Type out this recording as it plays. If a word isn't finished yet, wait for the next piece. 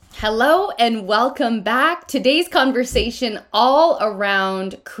Hello and welcome back. Today's conversation all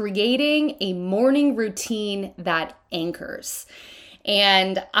around creating a morning routine that anchors.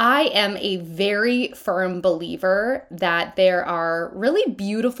 And I am a very firm believer that there are really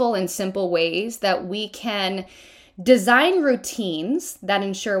beautiful and simple ways that we can design routines that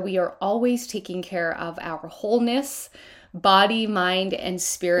ensure we are always taking care of our wholeness, body, mind, and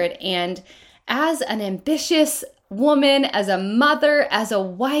spirit. And as an ambitious woman, as a mother, as a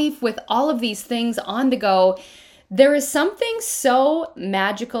wife, with all of these things on the go, there is something so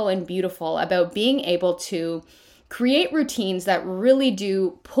magical and beautiful about being able to create routines that really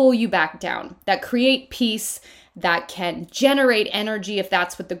do pull you back down, that create peace, that can generate energy if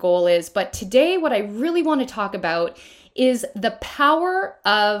that's what the goal is. But today, what I really want to talk about is the power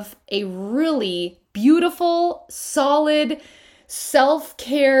of a really beautiful, solid,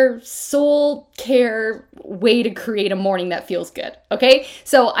 self-care, soul care way to create a morning that feels good. Okay.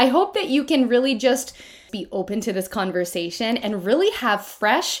 So I hope that you can really just be open to this conversation and really have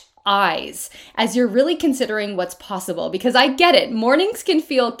fresh eyes as you're really considering what's possible, because I get it. Mornings can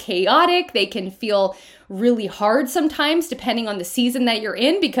feel chaotic. They can feel really hard sometimes depending on the season that you're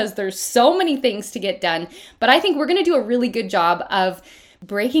in, because there's so many things to get done. But I think we're going to do a really good job of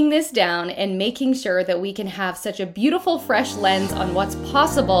breaking this down and making sure that we can have such a beautiful, fresh lens on what's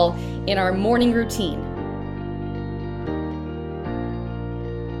possible in our morning routine.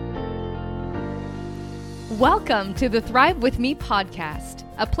 Welcome to the Thrive With Me podcast,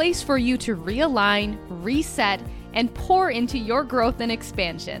 a place for you to realign, reset, and pour into your growth and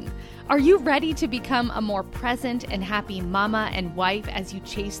expansion. Are you ready to become a more present and happy mama and wife as you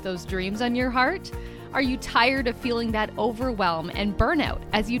chase those dreams on your heart? Are you tired of feeling that overwhelm and burnout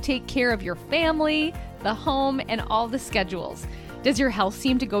as you take care of your family, the home, and all the schedules? Does your health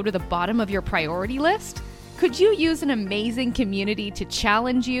seem to go to the bottom of your priority list? Could you use an amazing community to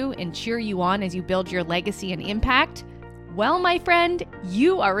challenge you and cheer you on as you build your legacy and impact? Well, my friend,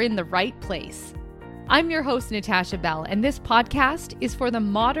 you are in the right place. I'm your host, Natasha Bell, and this podcast is for the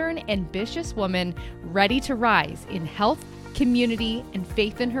modern, ambitious woman ready to rise in health, community, and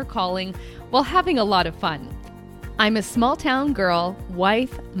faith in her calling while having a lot of fun. I'm a small town girl,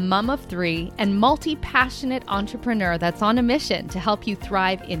 wife, mom of 3, and multi-passionate entrepreneur that's on a mission to help you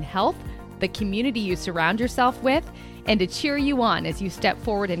thrive in health, the community you surround yourself with, and to cheer you on as you step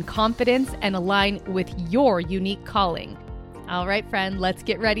forward in confidence and align with your unique calling. All right, friend, let's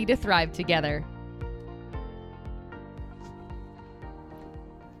get ready to thrive together.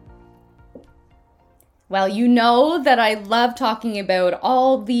 Well, you know that I love talking about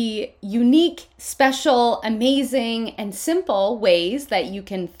all the unique, special, amazing, and simple ways that you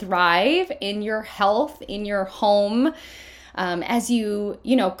can thrive in your health, in your home, as you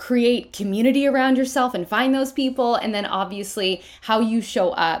create community around yourself and find those people, and then obviously how you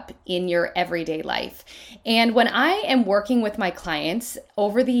show up in your everyday life. And when I am working with my clients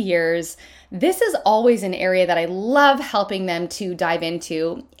over the years, this is always an area that I love helping them to dive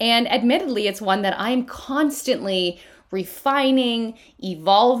into. And admittedly, it's one that I'm constantly refining,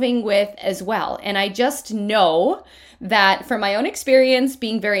 evolving with as well. And I just know that from my own experience,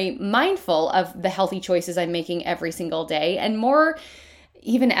 being very mindful of the healthy choices I'm making every single day, and more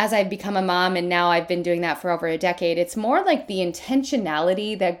even as I've become a mom, and now I've been doing that for over a decade, it's more like the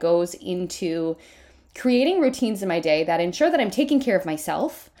intentionality that goes into creating routines in my day that ensure that I'm taking care of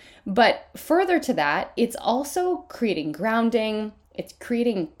myself. But further to that, it's also creating grounding, it's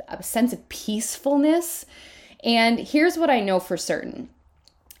creating a sense of peacefulness. And here's what I know for certain.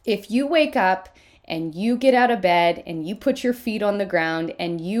 If you wake up and you get out of bed and you put your feet on the ground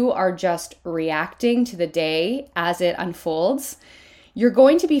and you are just reacting to the day as it unfolds, you're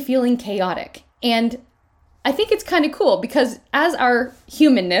going to be feeling chaotic. And I think it's kind of cool because as our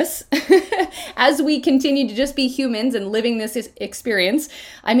humanness, as we continue to just be humans and living this experience,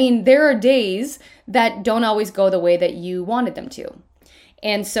 I mean, there are days that don't always go the way that you wanted them to.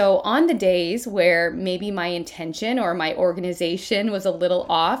 And so on the days where maybe my intention or my organization was a little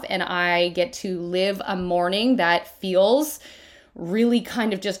off and I get to live a morning that feels really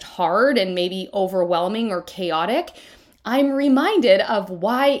kind of just hard and maybe overwhelming or chaotic, I'm reminded of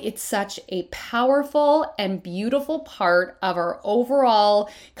why it's such a powerful and beautiful part of our overall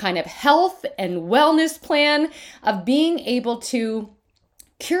kind of health and wellness plan of being able to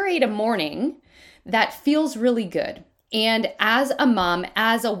curate a morning that feels really good. And as a mom,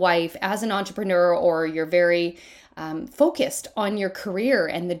 as a wife, as an entrepreneur, or you're very focused on your career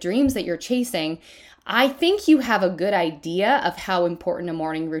and the dreams that you're chasing, I think you have a good idea of how important a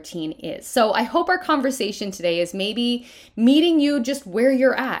morning routine is. So I hope our conversation today is maybe meeting you just where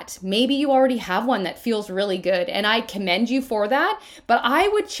you're at. Maybe you already have one that feels really good, and I commend you for that. But I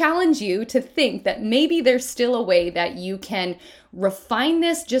would challenge you to think that maybe there's still a way that you can refine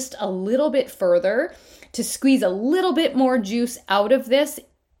this just a little bit further to squeeze a little bit more juice out of this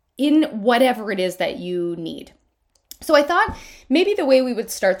in whatever it is that you need. So I thought maybe the way we would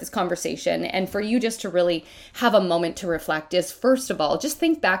start this conversation, and for you just to really have a moment to reflect, is first of all, just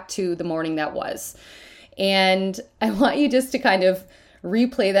think back to the morning that was. And I want you just to kind of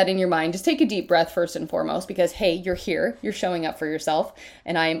replay that in your mind. Just take a deep breath first and foremost, because hey, you're here, you're showing up for yourself,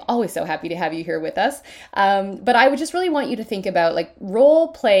 and I'm always so happy to have you here with us. But I would just really want you to think about, like, role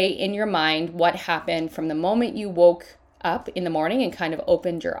play in your mind what happened from the moment you woke up in the morning and kind of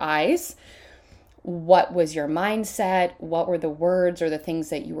opened your eyes. What was your mindset? What were the words or the things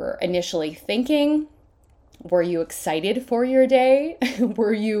that you were initially thinking? Were you excited for your day?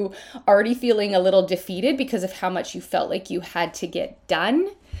 Were you already feeling a little defeated because of how much you felt like you had to get done?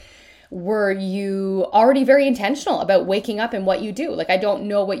 Were you already very intentional about waking up and what you do? Like, I don't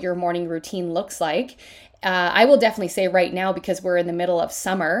know what your morning routine looks like. I will definitely say right now, because we're in the middle of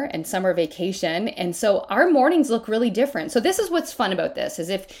summer and summer vacation, and so our mornings look really different. So this is what's fun about this, is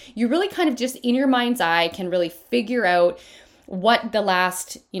if you really kind of just in your mind's eye can really figure out what the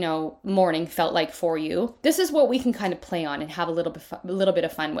last, morning felt like for you. This is what we can kind of play on and have a little bit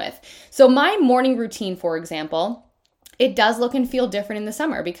of fun with. So my morning routine, for example, it does look and feel different in the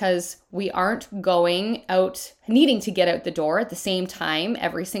summer because we aren't going out, needing to get out the door at the same time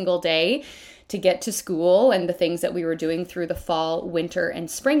every single day to get to school and the things that we were doing through the fall, winter,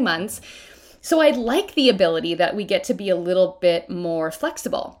 and spring months. So I'd like the ability that we get to be a little bit more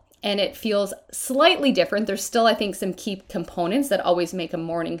flexible, and it feels slightly different. There's still, I think, some key components that always make a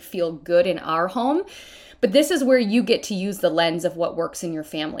morning feel good in our home. But this is where you get to use the lens of what works in your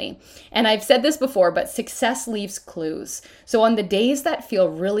family. And I've said this before, but success leaves clues. So on the days that feel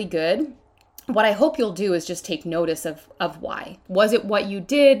really good, what I hope you'll do is just take notice of why. Was it what you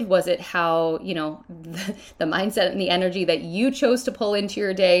did? Was it how, the mindset and the energy that you chose to pull into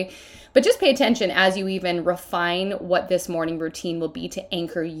your day? But just pay attention as you even refine what this morning routine will be to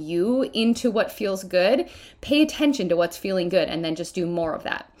anchor you into what feels good. Pay attention to what's feeling good and then just do more of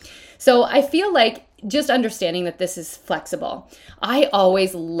that. So I feel like just understanding that this is flexible. I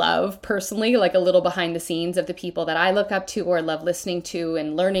always love personally, like a little behind the scenes of the people that I look up to or love listening to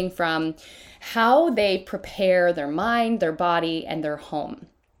and learning from, how they prepare their mind, their body, and their home.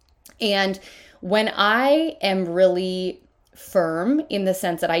 And when I am really firm in the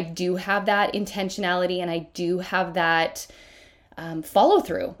sense that I do have that intentionality and I do have that follow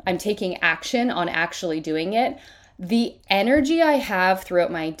through, I'm taking action on actually doing it, the energy I have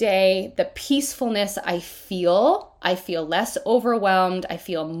throughout my day, the peacefulness I feel less overwhelmed, I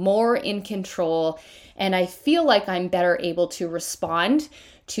feel more in control, and I feel like I'm better able to respond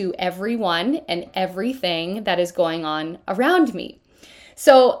to everyone and everything that is going on around me.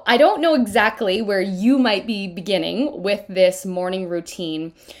 So I don't know exactly where you might be beginning with this morning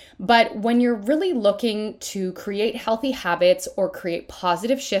routine, but when you're really looking to create healthy habits or create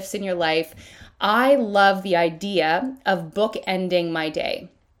positive shifts in your life, I love the idea of bookending my day.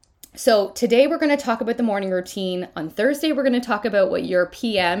 So today we're going to talk about the morning routine. On Thursday, we're going to talk about what your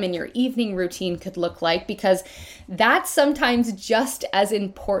PM and your evening routine could look like, because that's sometimes just as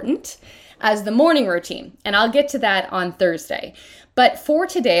important as the morning routine. And I'll get to that on Thursday. But for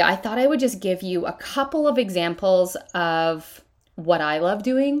today, I thought I would just give you a couple of examples of what I love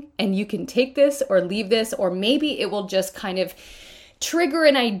doing. And you can take this or leave this, or maybe it will just kind of trigger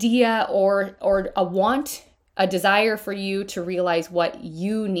an idea or a want, a desire for you to realize what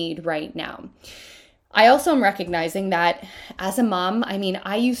you need right now. I also am recognizing that as a mom,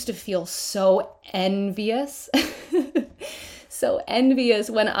 I used to feel so envious, so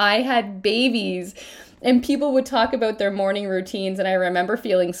envious when I had babies and people would talk about their morning routines. And I remember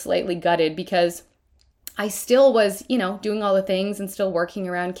feeling slightly gutted because I still was, doing all the things and still working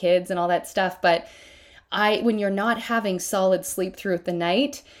around kids and all that stuff. But when you're not having solid sleep throughout the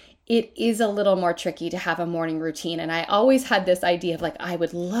night, it is a little more tricky to have a morning routine. And I always had this idea of I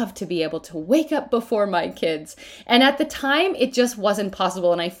would love to be able to wake up before my kids. And at the time, it just wasn't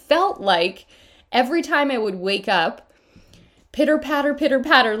possible. And I felt like every time I would wake up, pitter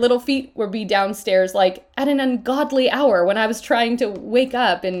patter, little feet would be downstairs at an ungodly hour when I was trying to wake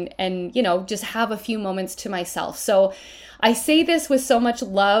up and just have a few moments to myself. So I say this with so much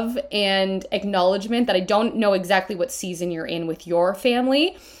love and acknowledgement that I don't know exactly what season you're in with your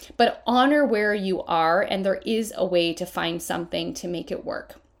family, but honor where you are, and there is a way to find something to make it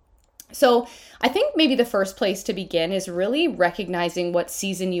work. So I think maybe the first place to begin is really recognizing what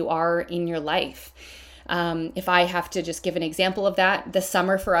season you are in your life. If I have to just give an example of that, the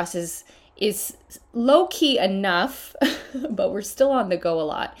summer for us is low-key enough, but we're still on the go a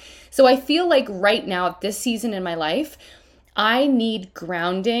lot. So I feel like right now at this season in my life, I need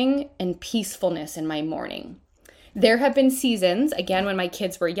grounding and peacefulness in my morning. There have been seasons, again, when my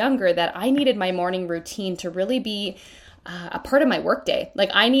kids were younger, that I needed my morning routine to really be a part of my workday.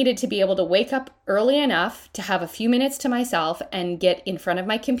 Like I needed to be able to wake up early enough to have a few minutes to myself and get in front of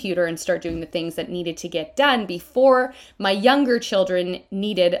my computer and start doing the things that needed to get done before my younger children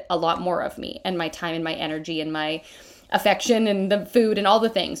needed a lot more of me and my time and my energy and my affection and the food and all the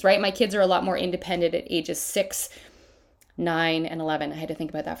things, right? My kids are a lot more independent at ages 6, 9, and 11. I had to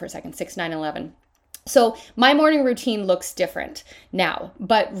think about that for a second. 6, 9, and 11. So my morning routine looks different now,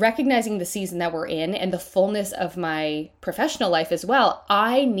 but recognizing the season that we're in and the fullness of my professional life as well,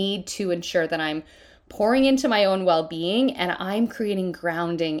 I need to ensure that I'm pouring into my own well-being and I'm creating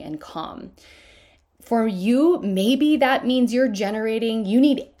grounding and calm. For you, maybe that means you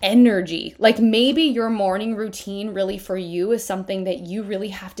need energy. Like maybe your morning routine really for you is something that you really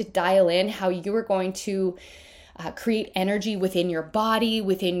have to dial in, how you are going to create energy within your body,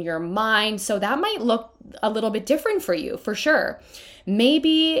 within your mind. So that might look a little bit different for you, for sure.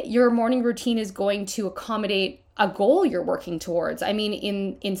 Maybe your morning routine is going to accommodate a goal you're working towards. I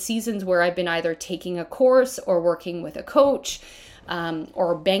mean, in seasons where I've been either taking a course or working with a coach,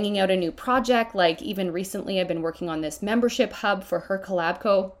 or banging out a new project, like even recently I've been working on this membership hub for Her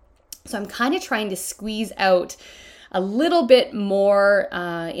Collabco. So I'm kind of trying to squeeze out a little bit more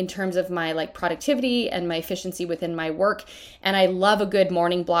in terms of my like productivity and my efficiency within my work. And I love a good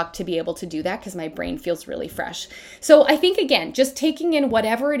morning block to be able to do that because my brain feels really fresh. So I think, again, just taking in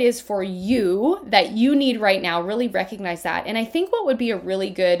whatever it is for you that you need right now, really recognize that. And I think what would be a really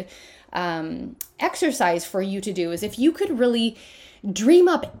good exercise for you to do is if you could really dream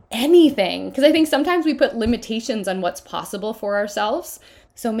up anything, because I think sometimes we put limitations on what's possible for ourselves.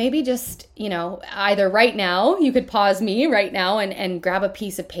 So maybe just, either right now, you could pause me right now and grab a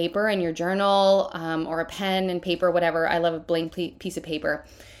piece of paper in your journal or a pen and paper, whatever. I love a blank piece of paper.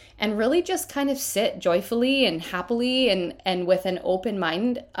 And really just kind of sit joyfully and happily and with an open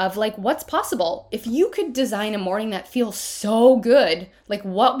mind of like, what's possible? If you could design a morning that feels so good, like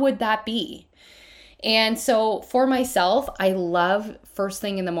what would that be? And so for myself, I love first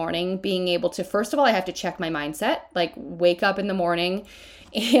thing in the morning being able to, first of all, I have to check my mindset, like wake up in the morning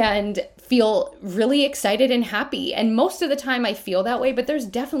and feel really excited and happy. And most of the time I feel that way, but there's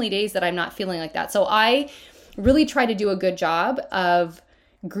definitely days that I'm not feeling like that. So I really try to do a good job of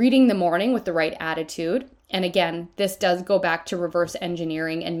greeting the morning with the right attitude. And again, this does go back to reverse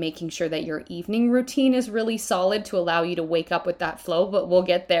engineering and making sure that your evening routine is really solid to allow you to wake up with that flow. But we'll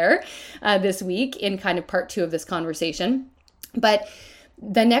get there this week in kind of part 2 of this conversation. But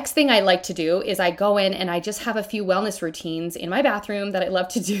the next thing I like to do is I go in and I just have a few wellness routines in my bathroom that I love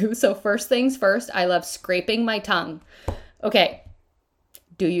to do. So first things first, I love scraping my tongue. Okay,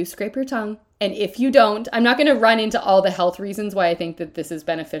 do you scrape your tongue? And if you don't, I'm not going to run into all the health reasons why I think that this is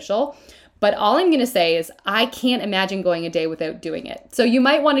beneficial. But all I'm going to say is I can't imagine going a day without doing it. So you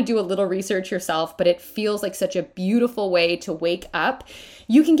might want to do a little research yourself, but it feels like such a beautiful way to wake up.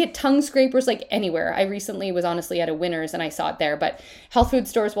 You can get tongue scrapers like anywhere. I recently was honestly at a Winners and I saw it there, but health food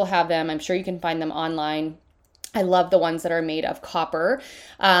stores will have them. I'm sure you can find them online. I love the ones that are made of copper.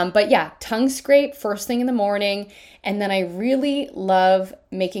 But yeah, tongue scrape first thing in the morning. And then I really love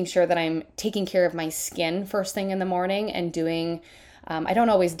making sure that I'm taking care of my skin first thing in the morning and doing I don't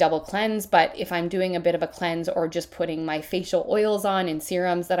always double cleanse, but if I'm doing a bit of a cleanse or just putting my facial oils on and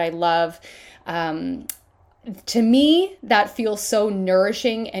serums that I love, to me, that feels so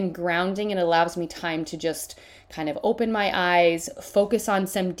nourishing and grounding and allows me time to just kind of open my eyes, focus on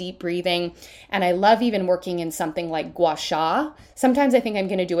some deep breathing. And I love even working in something like gua sha. Sometimes I think I'm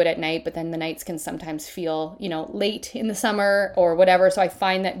going to do it at night, but then the nights can sometimes feel, late in the summer or whatever. So I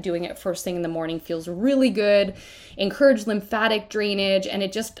find that doing it first thing in the morning feels really good, encourage lymphatic drainage, and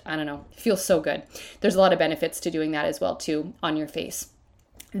it just, feels so good. There's a lot of benefits to doing that as well too on your face.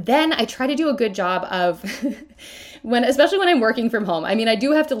 Then I try to do a good job of especially when I'm working from home. I mean, I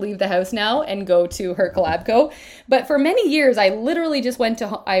do have to leave the house now and go to Her Collabco, but for many years, I literally just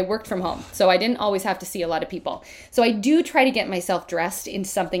I worked from home. So I didn't always have to see a lot of people. So I do try to get myself dressed in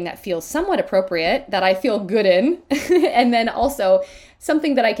something that feels somewhat appropriate, that I feel good in, and then also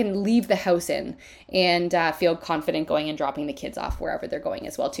something that I can leave the house in and feel confident going and dropping the kids off wherever they're going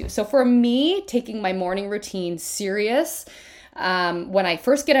as well too. So for me, taking my morning routine serious, when I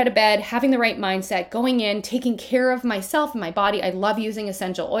first get out of bed, having the right mindset, going in, taking care of myself and my body. I love using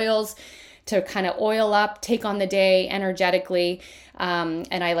essential oils to kind of oil up, take on the day energetically.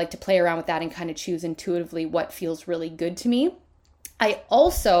 And I like to play around with that and kind of choose intuitively what feels really good to me. I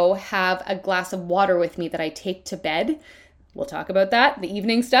also have a glass of water with me that I take to bed. We'll talk about that, the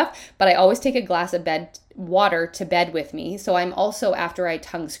evening stuff, but I always take a glass of water to bed with me. So I'm also, after I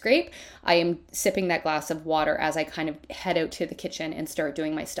tongue scrape, I am sipping that glass of water as I kind of head out to the kitchen and start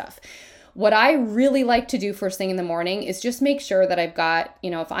doing my stuff. What I really like to do first thing in the morning is just make sure that I've got,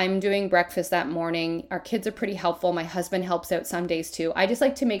 if I'm doing breakfast that morning, our kids are pretty helpful. My husband helps out some days too. I just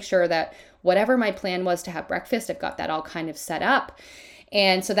like to make sure that whatever my plan was to have breakfast, I've got that all kind of set up.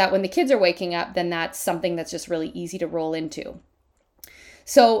 And so that when the kids are waking up, then that's something that's just really easy to roll into.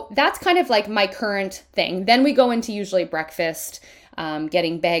 So that's kind of like my current thing. Then we go into usually breakfast,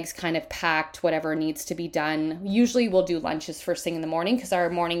 getting bags kind of packed, whatever needs to be done. Usually we'll do lunches first thing in the morning because our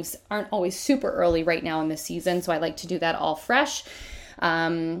mornings aren't always super early right now in the season. So I like to do that all fresh.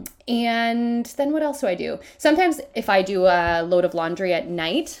 And then what else do I do? Sometimes if I do a load of laundry at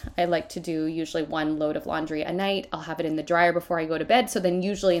night, I like to do usually one load of laundry a night. I'll have it in the dryer before I go to bed. So then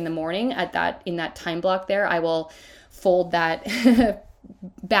usually in the morning in that time block there, I will fold that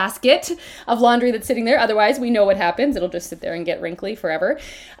basket of laundry that's sitting there. Otherwise, we know what happens. It'll just sit there and get wrinkly forever.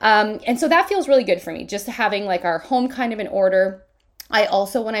 And so that feels really good for me, just having like our home kind of in order. I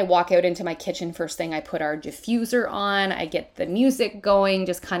also, when I walk out into my kitchen, first thing I put our diffuser on, I get the music going,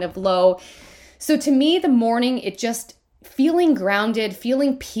 just kind of low. So to me, the morning, it just feeling grounded,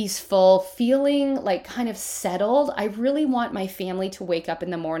 feeling peaceful, feeling like kind of settled. I really want my family to wake up in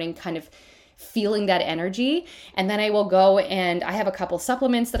the morning kind of feeling that energy. And then I will go and I have a couple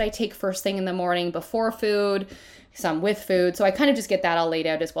supplements that I take first thing in the morning before food, some with food. So I kind of just get that all laid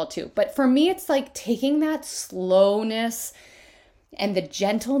out as well too. But for me, it's like taking that slowness and the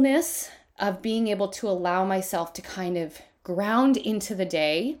gentleness of being able to allow myself to kind of ground into the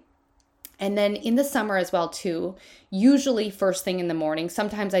day. And then in the summer as well too, usually first thing in the morning.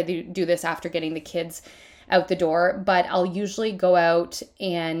 Sometimes I do this after getting the kids out the door, but I'll usually go out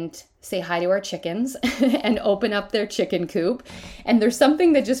and say hi to our chickens and open up their chicken coop. And there's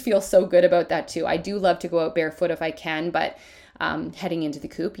something that just feels so good about that too. I do love to go out barefoot if I can, but heading into the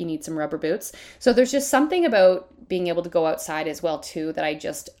coop, you need some rubber boots. So there's just something about being able to go outside as well too that I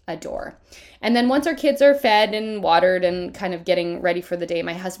just adore. And then once our kids are fed and watered and kind of getting ready for the day,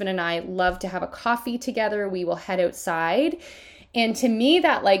 my husband and I love to have a coffee together. We will head outside. And to me,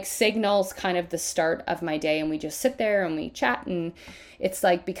 that like signals kind of the start of my day, and we just sit there and we chat, and it's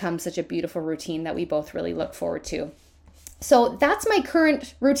like become such a beautiful routine that we both really look forward to. So that's my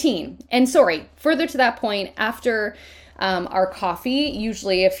current routine. And sorry, further to that point, after our coffee,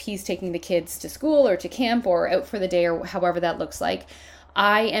 usually if he's taking the kids to school or to camp or out for the day or however that looks like,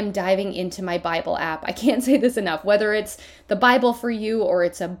 I am diving into my Bible app. I can't say this enough, whether it's the Bible for you or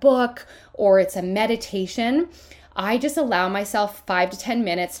it's a book or it's a meditation. I just allow myself 5 to 10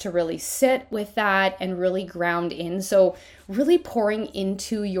 minutes to really sit with that and really ground in. So really pouring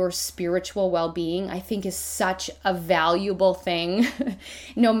into your spiritual well-being, I think, is such a valuable thing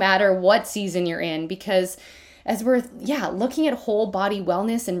no matter what season you're in, because as we're looking at whole body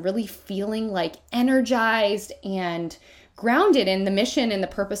wellness and really feeling like energized and grounded in the mission and the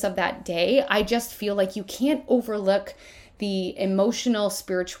purpose of that day, I just feel like you can't overlook the emotional,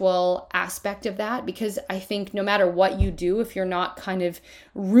 spiritual aspect of that, because I think no matter what you do, if you're not kind of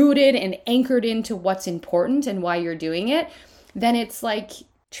rooted and anchored into what's important and why you're doing it, then it's like,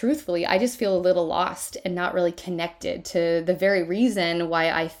 truthfully, I just feel a little lost and not really connected to the very reason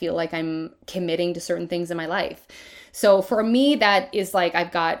why I feel like I'm committing to certain things in my life. So for me, that is like,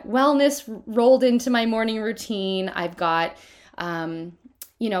 I've got wellness rolled into my morning routine. I've got,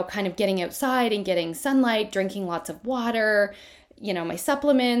 kind of getting outside and getting sunlight, drinking lots of water, my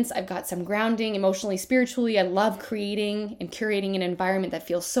supplements. I've got some grounding emotionally, spiritually. I love creating and curating an environment that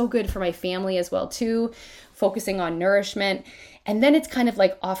feels so good for my family as well too, focusing on nourishment. And then it's kind of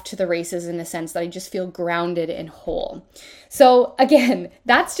like off to the races in the sense that I just feel grounded and whole. So again,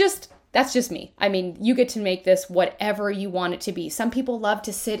 that's just me. I mean, you get to make this whatever you want it to be. Some people love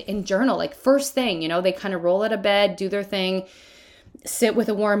to sit and journal, like first thing, they kind of roll out of bed, do their thing. sit with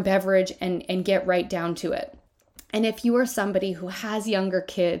a warm beverage and get right down to it. And if you are somebody who has younger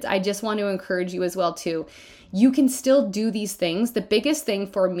kids, I just want to encourage you as well too. You can still do these things. The biggest thing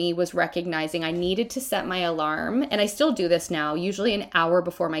for me was recognizing I needed to set my alarm, and I still do this now, usually an hour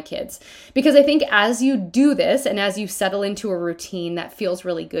before my kids. Because I think as you do this and as you settle into a routine that feels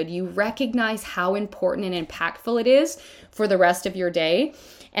really good, you recognize how important and impactful it is for the rest of your day.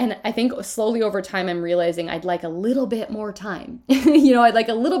 And I think slowly over time, I'm realizing I'd like a little bit more time. I'd like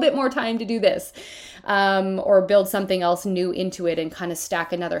a little bit more time to do this, or build something else new into it and kind of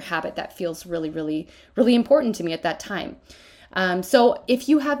stack another habit that feels really, really, really important to me at that time. So if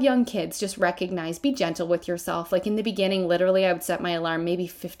you have young kids, just recognize, be gentle with yourself. Like in the beginning, literally, I would set my alarm maybe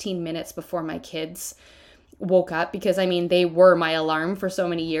 15 minutes before my kids woke up, because they were my alarm for so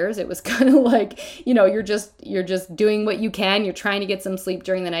many years. It was kind of like, you're just doing what you can. You're trying to get some sleep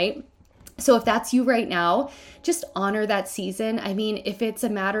during the night. So if that's you right now, just honor that season. If it's a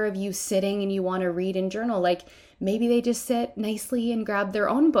matter of you sitting and you want to read and journal, like maybe they just sit nicely and grab their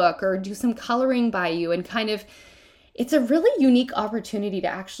own book or do some coloring by you, and it's a really unique opportunity to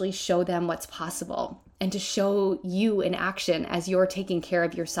actually show them what's possible and to show you in action as you're taking care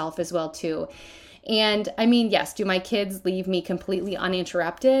of yourself as well too. And yes, do my kids leave me completely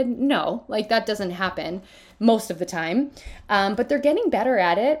uninterrupted? No, that doesn't happen most of the time. But they're getting better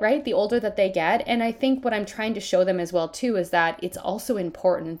at it, right? The older that they get. And I think what I'm trying to show them as well too is that it's also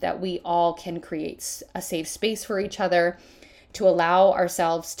important that we all can create a safe space for each other, to allow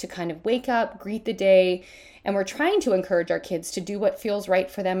ourselves to kind of wake up, greet the day. And we're trying to encourage our kids to do what feels right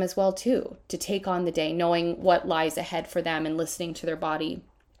for them as well too, to take on the day, knowing what lies ahead for them and listening to their body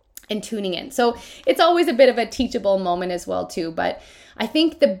and tuning in. So it's always a bit of a teachable moment as well too. But I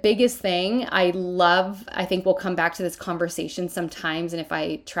think the biggest thing I think we'll come back to this conversation sometimes. And if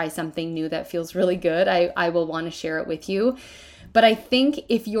I try something new that feels really good, I will want to share it with you. But I think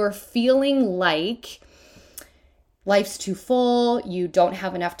if you're feeling like life's too full, you don't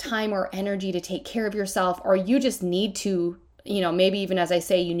have enough time or energy to take care of yourself, or you just need to, maybe even as I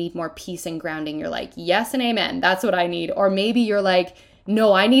say, you need more peace and grounding. You're like, yes and amen, that's what I need. Or maybe you're like,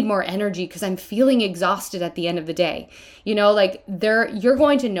 no, I need more energy because I'm feeling exhausted at the end of the day. You're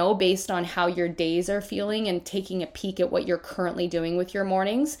going to know based on how your days are feeling and taking a peek at what you're currently doing with your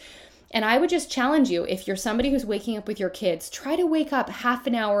mornings. And I would just challenge you, if you're somebody who's waking up with your kids, try to wake up half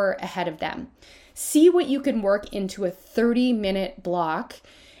an hour ahead of them. See what you can work into a 30-minute block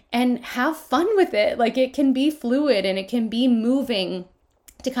and have fun with it. It can be fluid and it can be moving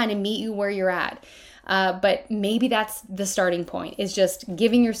to kind of meet you where you're at. But maybe that's the starting point, is just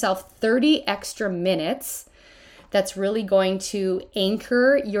giving yourself 30 extra minutes. That's really going to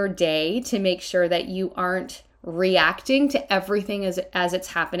anchor your day to make sure that you aren't reacting to everything as it's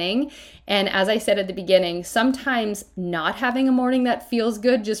happening. And as I said at the beginning, sometimes not having a morning that feels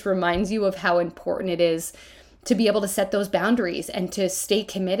good just reminds you of how important it is to be able to set those boundaries and to stay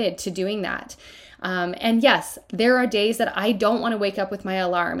committed to doing that. And yes, there are days that I don't want to wake up with my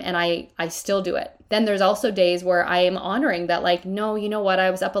alarm, and I still do it. Then there's also days where I am honoring that, no, you know what?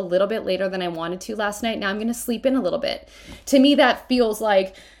 I was up a little bit later than I wanted to last night. Now I'm going to sleep in a little bit. To me, that feels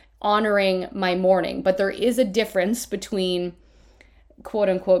like honoring my morning. But there is a difference between, quote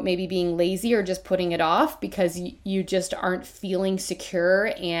unquote, maybe being lazy or just putting it off because you just aren't feeling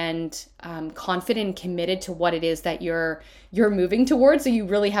secure and confident and committed to what it is that you're moving towards. So you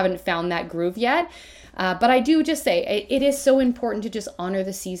really haven't found that groove yet. But I do just say it is so important to just honor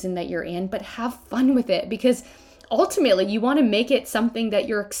the season that you're in, but have fun with it, because ultimately you want to make it something that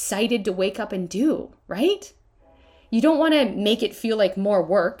you're excited to wake up and do, right? You don't want to make it feel like more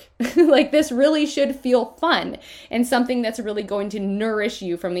work. This really should feel fun and something that's really going to nourish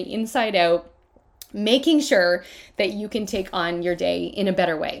you from the inside out, making sure that you can take on your day in a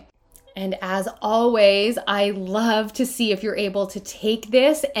better way. And as always, I love to see if you're able to take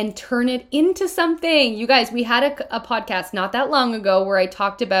this and turn it into something. You guys, we had a podcast not that long ago where I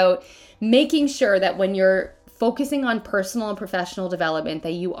talked about making sure that when you're focusing on personal and professional development,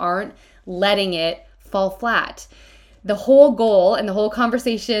 that you aren't letting it fall flat. The whole goal and the whole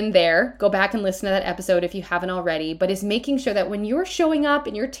conversation there, go back and listen to that episode if you haven't already, but is making sure that when you're showing up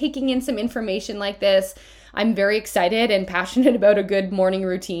and you're taking in some information like this, I'm very excited and passionate about a good morning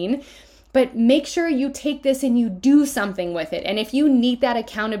routine, but make sure you take this and you do something with it. And if you need that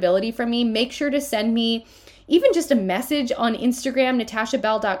accountability from me, make sure to send me even just a message on Instagram,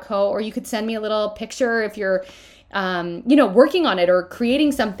 natashabell.co, or you could send me a little picture if you're working on it or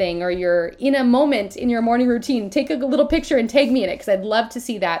creating something, or you're in a moment in your morning routine. Take a little picture and tag me in it, because I'd love to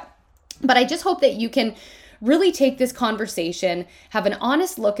see that. But I just hope that you can really take this conversation, have an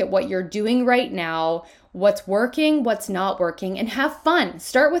honest look at what you're doing right now, what's working, what's not working, and have fun.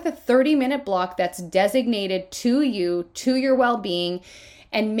 Start with a 30-minute block that's designated to you, to your well-being,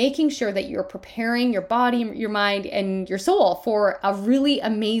 and making sure that you're preparing your body, your mind, and your soul for a really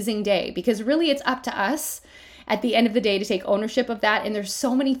amazing day. Because really it's up to us at the end of the day to take ownership of that. And there's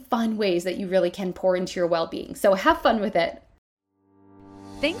so many fun ways that you really can pour into your well-being. So have fun with it.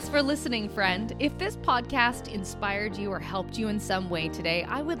 Thanks for listening, friend. If this podcast inspired you or helped you in some way today,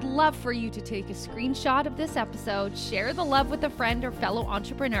 I would love for you to take a screenshot of this episode, share the love with a friend or fellow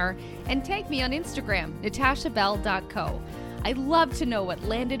entrepreneur, and tag me on Instagram, natashabell.co. I'd love to know what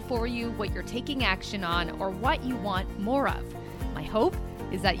landed for you, what you're taking action on, or what you want more of. My hope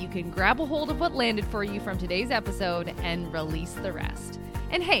is that you can grab a hold of what landed for you from today's episode and release the rest.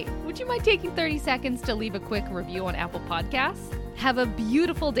 And hey, would you mind taking 30 seconds to leave a quick review on Apple Podcasts? Have a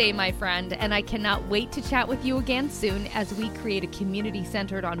beautiful day, my friend, and I cannot wait to chat with you again soon as we create a community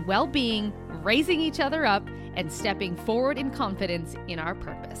centered on well-being, raising each other up, and stepping forward in confidence in our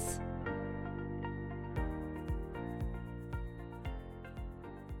purpose.